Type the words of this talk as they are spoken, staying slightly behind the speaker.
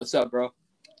What's up, bro?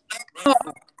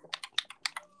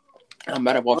 I'm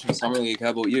about to watch the Summer League.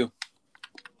 How about you?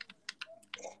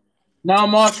 Not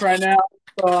much right now.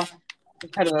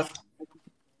 Just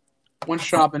went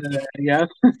shopping today, I guess.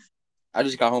 I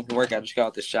just got home from work. I just got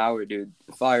out the shower, dude.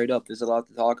 Fired up. There's a lot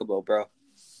to talk about, bro.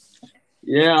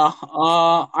 Yeah.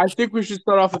 I think we should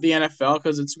start off with the NFL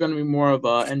because it's going to be more of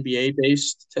a NBA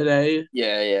based today.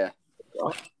 Yeah.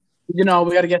 We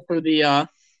got to get through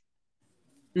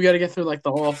like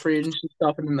the all free agency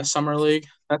stuff and then the summer league.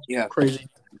 That's Yeah. crazy.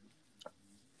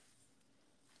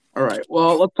 All right.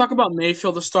 Well, let's talk about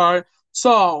Mayfield to start.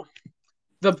 So,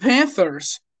 the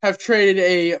Panthers have traded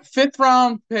a 5th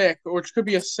round pick, which could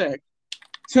be a 6th,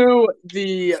 to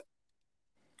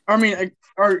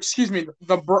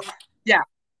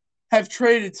have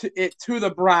traded it to the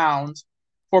Browns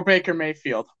for Baker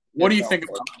Mayfield. What do you think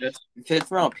about this?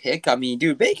 5th round pick? I mean,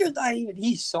 dude, Baker's not even,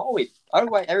 he's solid. I don't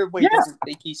know why everybody doesn't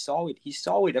think he's solid. He's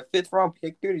solid. A 5th round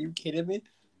pick, dude. Are you kidding me?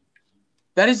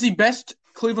 That is the best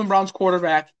Cleveland Browns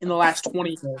quarterback in the last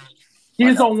 20 years.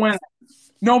 He's a winner.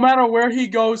 No matter where he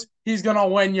goes, he's going to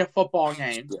win your football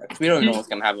game. Yeah, we don't know what's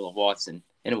going to happen with Watson.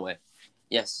 Anyway,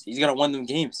 yes, he's going to win them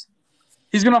games.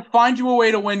 He's going to find you a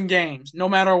way to win games, no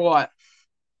matter what.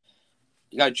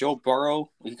 You got Joe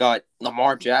Burrow. You got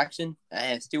Lamar Jackson.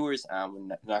 And Steelers,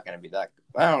 not going to be that good.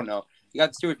 I don't know. You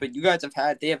got Steelers, but you guys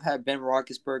they have had Ben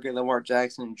Roethlisberger, Lamar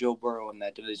Jackson, and Joe Burrow in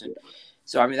that division. Yeah.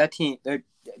 So, I mean, that team,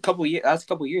 last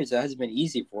couple of years, that hasn't been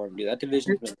easy for him, dude. That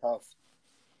division's been tough.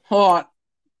 Hold on.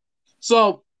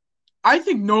 So, I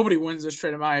think nobody wins this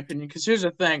trade, in my opinion, because here's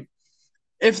the thing.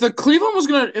 If the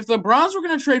Browns were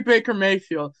going to trade Baker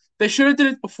Mayfield, they should have did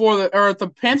it before or if the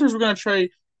Panthers were going to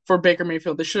trade for Baker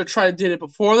Mayfield, they should have tried to did it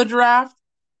before the draft.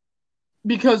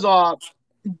 Because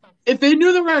if they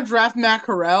knew they were going to draft Matt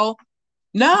Corral,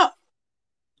 now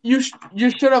you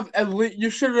should have at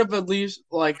least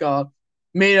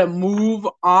made a move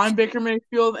on Baker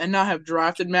Mayfield and not have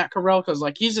drafted Matt Corral because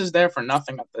he's just there for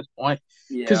nothing at this point.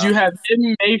 Because you have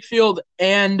him, Mayfield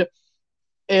and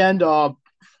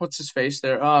what's his face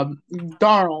there,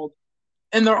 Darnold,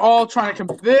 and they're all trying to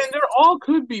compete. They're all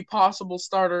could be possible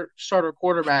starter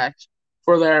quarterbacks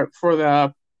for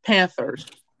the Panthers.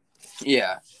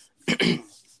 Yeah.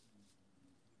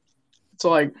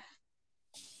 So I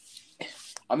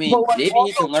mean, maybe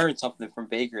you can learn something from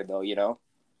Baker, though, you know?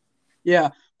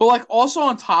 Yeah, but also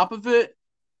on top of it,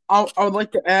 I would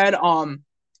like to add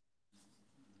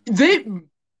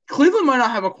Cleveland might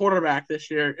not have a quarterback this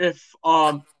year if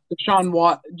Deshaun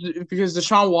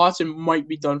Watson might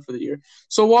be done for the year.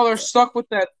 So while they're stuck with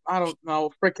that, I don't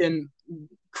know, freaking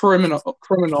criminal.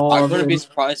 I wouldn't be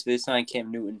surprised if they signed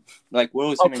Cam Newton. What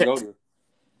was he gonna go to?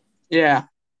 Yeah,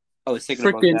 I was thinking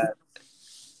about that.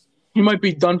 He might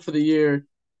be done for the year.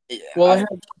 Yeah, well,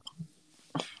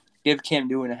 give Cam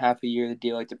Newton a half a year to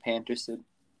deal like the Panthers did.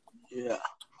 Yeah.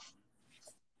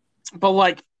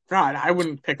 But God, I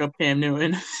wouldn't pick up Cam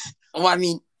Newton. Well, I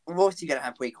mean, most you gotta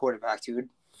have to play quarterback, dude.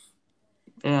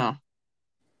 Yeah.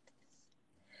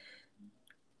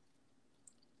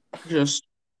 Just,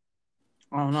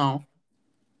 I don't know.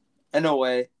 In a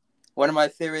way, one of my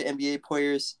favorite NBA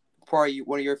players, probably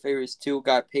one of your favorites too,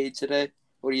 got paid today.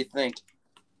 What do you think?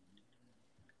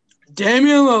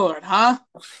 Damian Lillard, huh?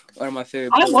 One of my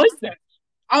favorite players.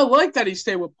 I like that he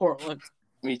stayed with Portland.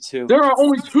 Me too. There are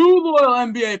only 2 loyal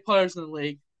NBA players in the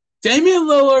league. Damian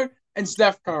Lillard and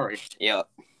Steph Curry. Yeah.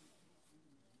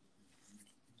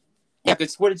 Yeah,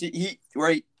 because what is it?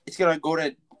 Right? It's going to go to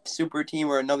a super team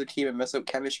or another team and mess up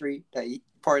chemistry that he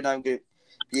probably not going to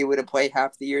be able to play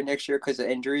half the year next year because of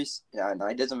injuries. Yeah, no,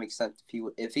 it doesn't make sense.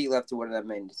 If he left, it wouldn't have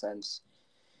made sense.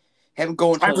 Him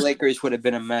going to the Lakers would have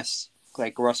been a mess,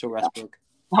 like Russell Westbrook.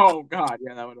 Oh, God.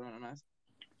 Yeah, that would have been a mess.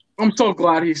 I'm so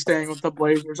glad he's staying with the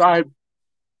Blazers. I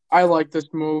like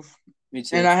this move. Me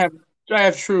too. And I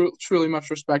have truly much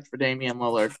respect for Damian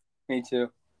Lillard. Me too.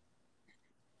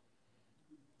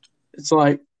 It's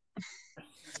but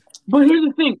here's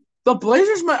the thing: the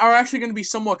Blazers are actually going to be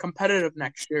somewhat competitive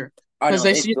next year because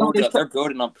they're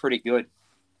building up pretty good.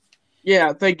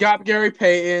 Yeah, they got Gary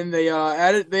Payton. They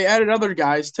added other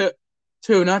guys too,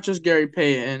 not just Gary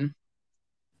Payton.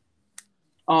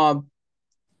 But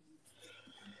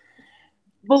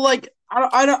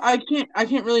I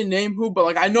can't really name who,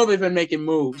 but I know they've been making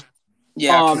moves.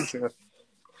 Yeah, for sure.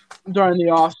 During the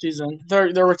offseason.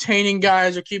 They're retaining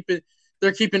guys,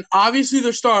 they're keeping obviously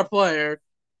their star player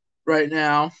right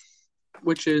now,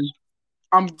 which is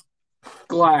I'm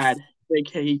glad they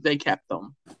kept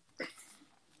them.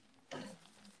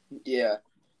 Yeah.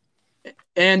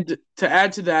 And to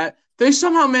add to that, they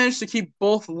somehow managed to keep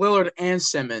both Lillard and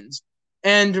Simmons.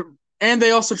 And And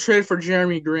they also traded for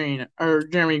Jeremy Grant.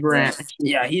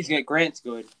 Yeah, he's good. Grant's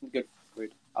good. He's good.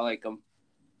 Good. I like him.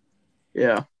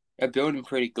 Yeah. They're building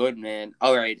pretty good, man.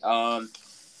 All right.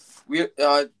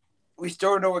 We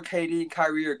still don't know where KD and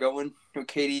Kyrie are going. Where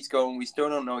KD's going, we still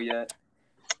don't know yet.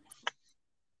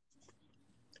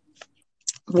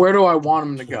 Where do I want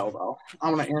him to go, though?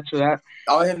 I'm going to answer that.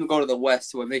 I want him to go to the West,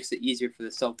 so it makes it easier for the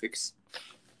Celtics.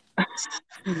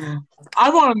 I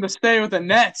want him to stay with the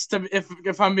Nets,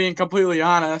 if I'm being completely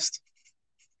honest.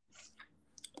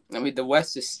 I mean, the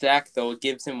West is stacked, though. It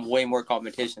gives him way more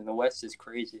competition. The West is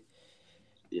crazy.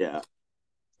 Yeah.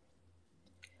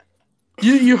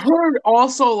 You heard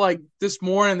also, like, this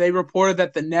morning they reported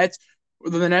that the Nets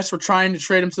were trying to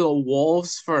trade him to the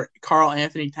Wolves for Karl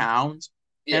Anthony Towns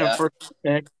and a first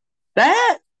pick.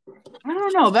 That, I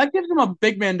don't know. That gives him a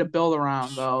big man to build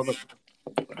around, though.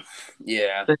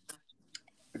 Yeah.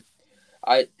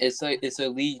 It's a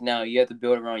league now. You have to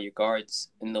build around your guards.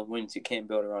 In the wings, you can't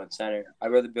build around center.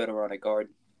 I'd rather build around a guard.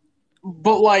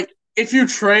 But, like, if you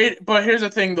trade – but here's the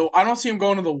thing, though. I don't see him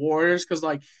going to the Warriors because,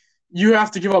 like, you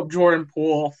have to give up Jordan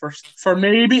Poole for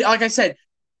maybe – like I said,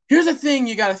 here's the thing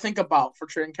you got to think about for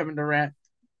trading Kevin Durant.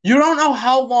 You don't know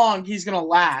how long he's going to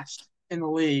last in the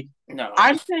league. No.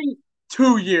 I'm saying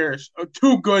 2 years, or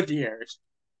 2 good years.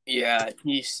 Yeah,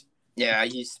 he's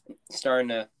starting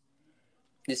to –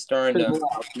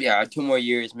 2 more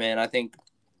years, man. I think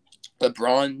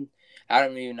LeBron – I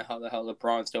don't even know how the hell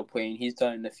LeBron's still playing. He's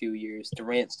done in a few years.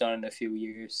 Durant's done in a few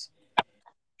years.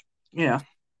 Yeah.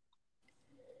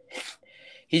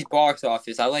 He's box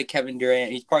office. I like Kevin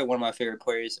Durant. He's probably one of my favorite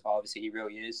players. Obviously, he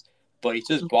really is. But he's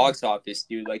just box office,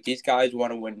 dude. Like, these guys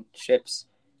want to win chips,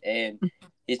 and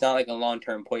he's not like a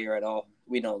long-term player at all.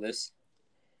 We know this.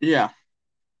 Yeah.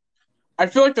 I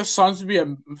feel like the Suns would be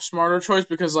a smarter choice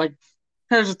because, like,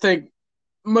 here's the thing.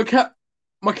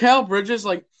 Mikal Bridges,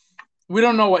 like, we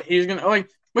don't know what he's going to – like,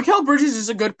 Mikal Bridges is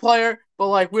a good player, but,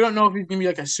 like, we don't know if he's going to be,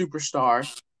 like, a superstar.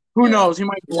 Who knows? He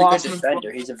might blossom. He's a good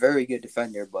defender. He's a very good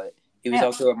defender, but he was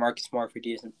also a Marcus Smart for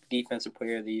Defensive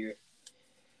Player of the Year.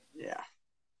 Yeah.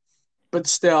 But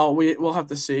still, we'll have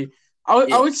to see.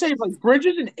 I would say, like,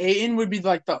 Bridges and Ayton would be,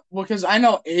 like, because I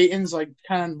know Ayton's, like,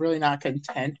 kind of really not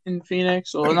content in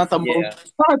Phoenix, or not the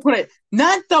most – how do I put it?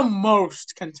 Not the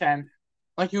most content.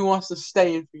 Like, he wants to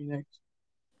stay in Phoenix.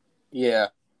 Yeah.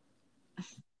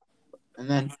 And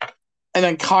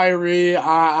then Kyrie,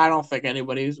 I don't think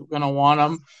anybody's gonna want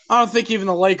him. I don't think even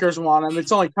the Lakers want him.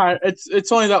 It's only I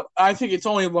think it's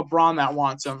only LeBron that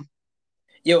wants him.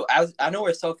 Yo, I know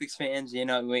we're Celtics fans. You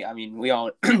know, we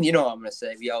all you know what I'm gonna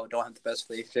say. We all don't have the best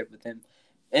relationship with him.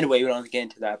 Anyway, we don't have to get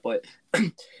into that. But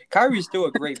Kyrie's still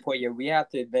a great player. We have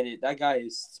to admit it. That guy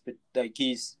is like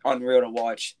he's unreal to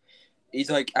watch. He's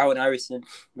like Allen Iverson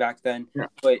back then,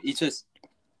 but he's just.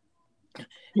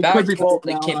 Basketball,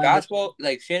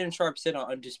 like Shannon Sharp said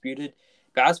on Undisputed,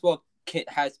 basketball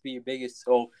has to be your biggest.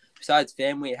 So besides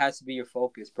family, it has to be your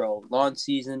focus, bro. Long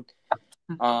season,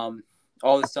 all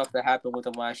the stuff that happened with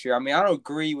him last year. I mean, I don't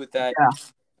agree with that. Yeah.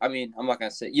 I mean, I'm not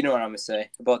gonna say. You know what I'm gonna say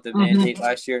about the mandate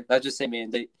last year. Let's just say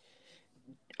mandate.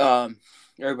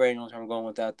 Everybody knows where I'm going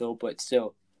with that, though. But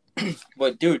still,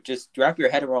 but dude, just wrap your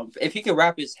head around. If he could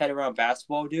wrap his head around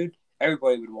basketball, dude,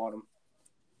 everybody would want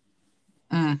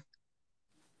him.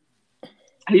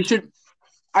 He should.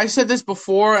 I said this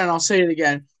before, and I'll say it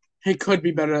again. He could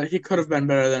be better. He could have been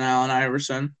better than Allen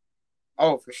Iverson.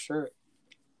 Oh, for sure.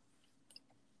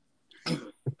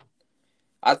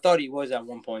 I thought he was at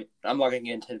one point. I'm not gonna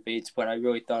get into debates, but I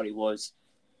really thought he was.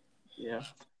 Yeah.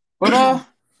 But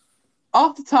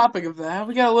off the topic of that,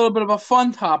 we got a little bit of a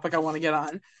fun topic I want to get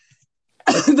on.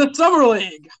 The Summer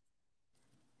League.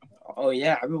 Oh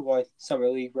yeah, I remember watching Summer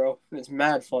League, bro. It's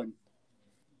mad fun.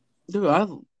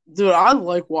 Dude, I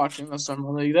like watching the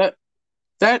Summer League.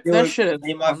 That shit is.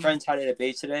 Me and my friends had a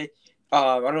debate today.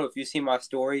 I don't know if you see my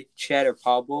story, Chet or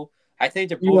Pablo. I think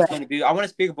they're both going to be. I want to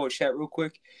speak about Chet real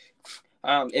quick.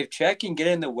 If Chet can get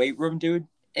in the weight room, dude,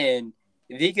 and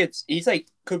if he gets, he's like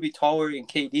could be taller than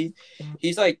KD.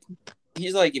 He's like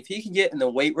if he can get in the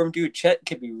weight room, dude, Chet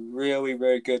could be really,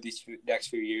 really good these next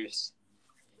few years.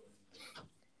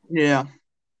 Yeah,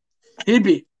 he'd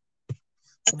be.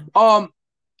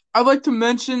 I'd like to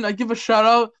mention, I give a shout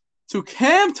out to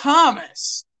Cam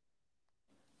Thomas.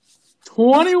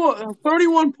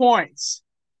 31 points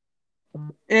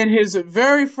in his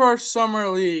very first Summer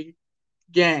League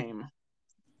game.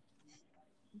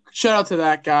 Shout out to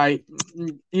that guy.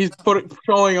 He's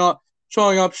showing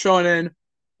in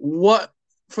what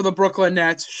for the Brooklyn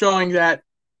Nets, showing that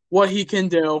what he can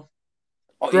do.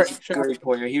 Oh, he's a great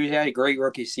player. He had a great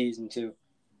rookie season too.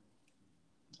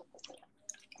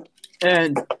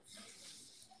 And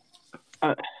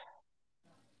uh,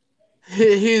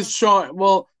 he's showing.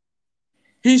 Well,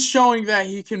 he's showing that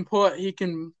he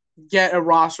can get a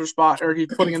roster spot, or he's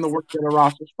putting in the work to get a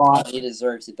roster spot. He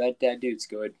deserves it. That dude's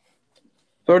good.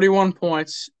 31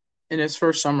 points in his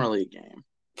first summer league game.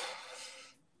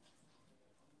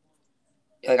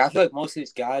 Like, I feel like most of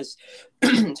these guys,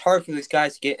 it's hard for these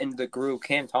guys to get into the groove.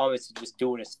 Cam Thomas is just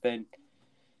doing his thing.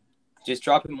 Just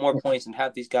dropping more points and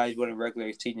have these guys winning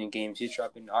regular season games. He's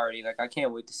dropping already. Like, I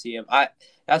can't wait to see him.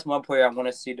 That's one player I want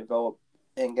to see develop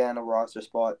and get on a roster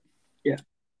spot. Yeah.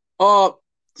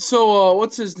 So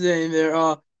what's his name there?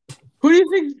 Who do you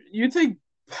think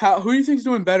who do you think's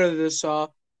doing better this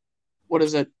what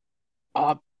is it?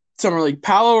 Summer league,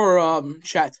 Paolo or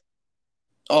Chet?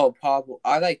 Oh, Pablo.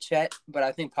 I like Chet, but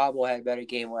I think Pablo had a better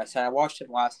game last night. I watched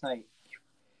him last night.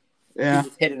 Yeah. He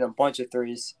was hitting a bunch of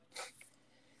threes.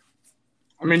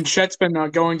 I mean, Chet's been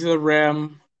going to the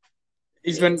rim.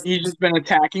 He's just been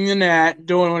attacking the net,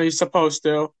 doing what he's supposed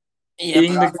to.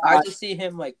 Yeah, but I just see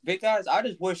him like big guys.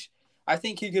 I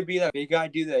think he could be that big guy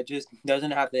dude that just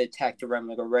doesn't have to attack the rim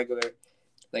like a regular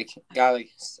guy. Like,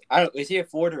 I don't. Is he a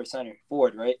forward or a center?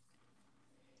 Forward, right?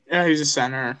 Yeah, he's a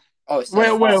center. Oh,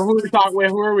 center. Wait,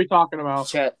 who are we talking about?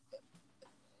 Chet.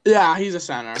 Yeah, he's a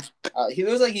center. He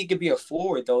looks like he could be a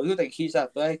forward though. He looks like he's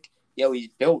athletic. Yeah, he's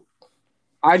built.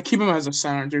 I'd keep him as a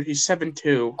center, dude. He's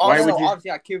 7'2". Oh, no, obviously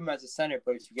I keep him as a center,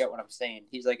 but if you get what I'm saying,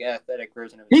 he's like an athletic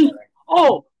version of a center.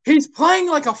 Oh, he's playing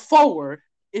like a forward.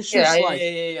 It's just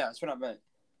yeah. That's what I meant.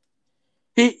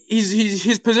 He's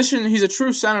his position. He's a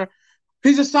true center.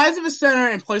 He's the size of a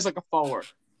center and plays like a forward.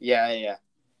 Yeah.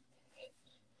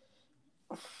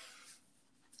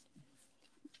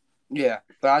 Yeah,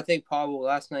 but I think Pablo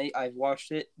last night I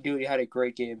watched it. Dude, he had a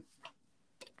great game.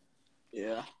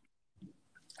 Yeah.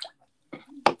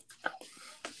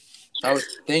 I was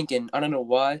thinking, I don't know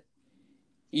why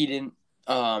he didn't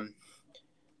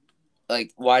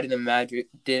why the Magic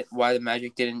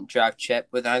didn't draft Chet,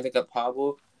 but then I think of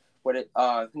Pablo.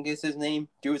 I think it's his name.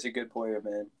 Dude's a good player,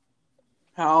 man.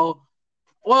 Well,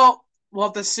 we'll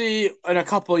have to see in a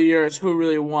couple of years who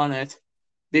really won it,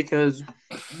 because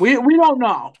we don't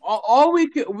know. All we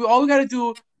got to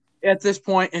do at this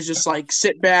point is just like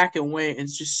sit back and wait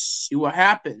and just see what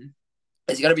happens.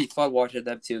 It's gonna be fun watching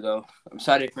them too, though. I'm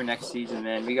excited for next season,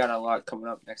 man. We got a lot coming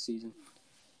up next season.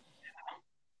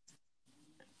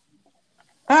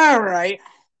 All right.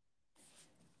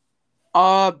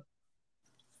 I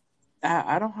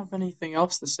don't have anything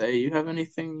else to say. You have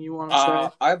anything you want to say?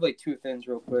 I have like two things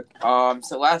real quick.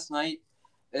 So last night,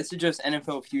 this is just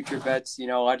NFL future bets. You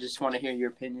know, I just want to hear your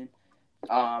opinion.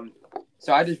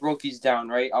 So I just wrote these down,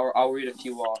 right? I'll read a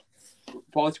few off.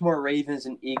 Baltimore Ravens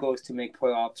and Eagles to make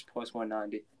playoffs plus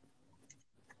 190.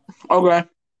 Okay.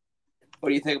 What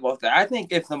do you think about that? I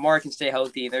think if Lamar can stay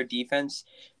healthy in their defense,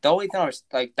 the only thing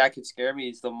that could scare me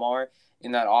is Lamar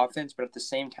in that offense. But at the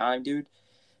same time, dude,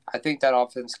 I think that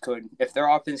offense could, if their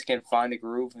offense can find a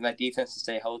groove and that defense can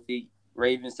stay healthy,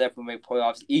 Ravens definitely make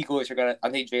playoffs. Eagles I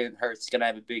think Jalen Hurts is gonna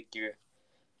have a big year.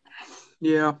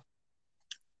 Yeah.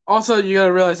 Also, you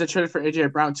gotta realize they traded for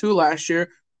AJ Brown too last year,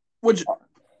 which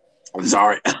I'm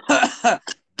sorry.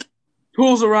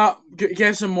 Tools around,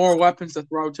 gave some more weapons to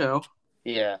throw to.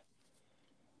 Yeah.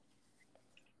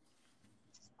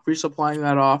 Resupplying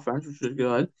that offense, which is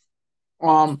good.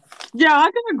 Yeah,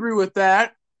 I can agree with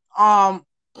that.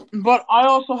 But I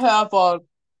also have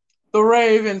the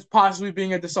Ravens possibly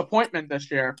being a disappointment this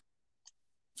year.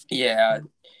 Yeah.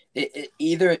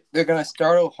 Either they're gonna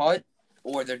start out hot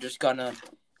or they're just gonna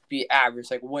be average,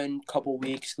 like win a couple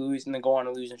weeks, lose, and then go on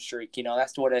a losing streak. You know,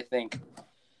 that's what I think.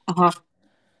 Uh-huh.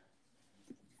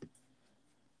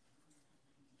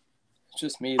 It's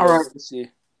just me. All right. Let's see.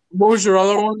 What was your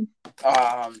other one?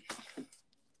 I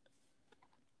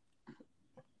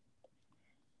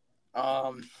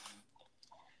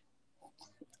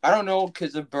don't know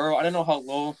because of Burrow. I don't know how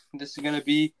low this is going to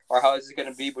be or how this is going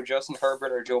to be, but Justin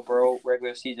Herbert or Joe Burrow,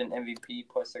 regular season MVP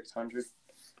plus 600.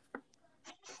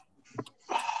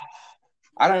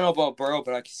 I don't know about Burrow,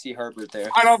 but I can see Herbert there.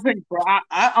 I don't think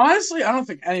 – honestly, I don't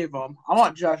think any of them. I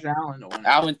want Josh Allen to win it.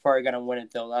 Allen's probably going to win it,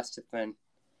 though. That's the thing.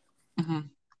 Mm-hmm.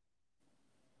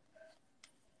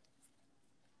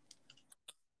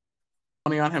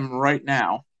 Money on him right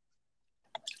now.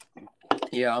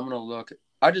 Yeah, I'm going to look.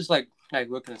 I just like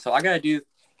looking at stuff. I gotta do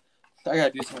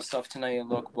some stuff tonight and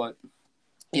look, but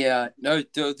yeah, no,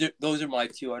 those are my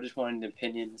two. I just wanted an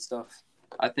opinion and stuff.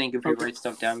 I think if we write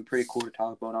stuff down, it'd be pretty cool to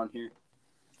talk about on here.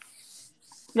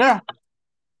 Yeah,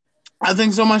 I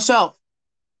think so myself.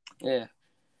 Yeah.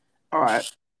 All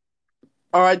right.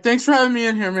 Thanks for having me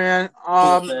in here, man.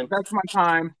 Cool, man. That's my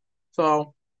time.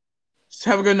 So, just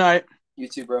have a good night. You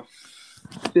too, bro.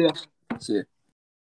 See ya. See ya.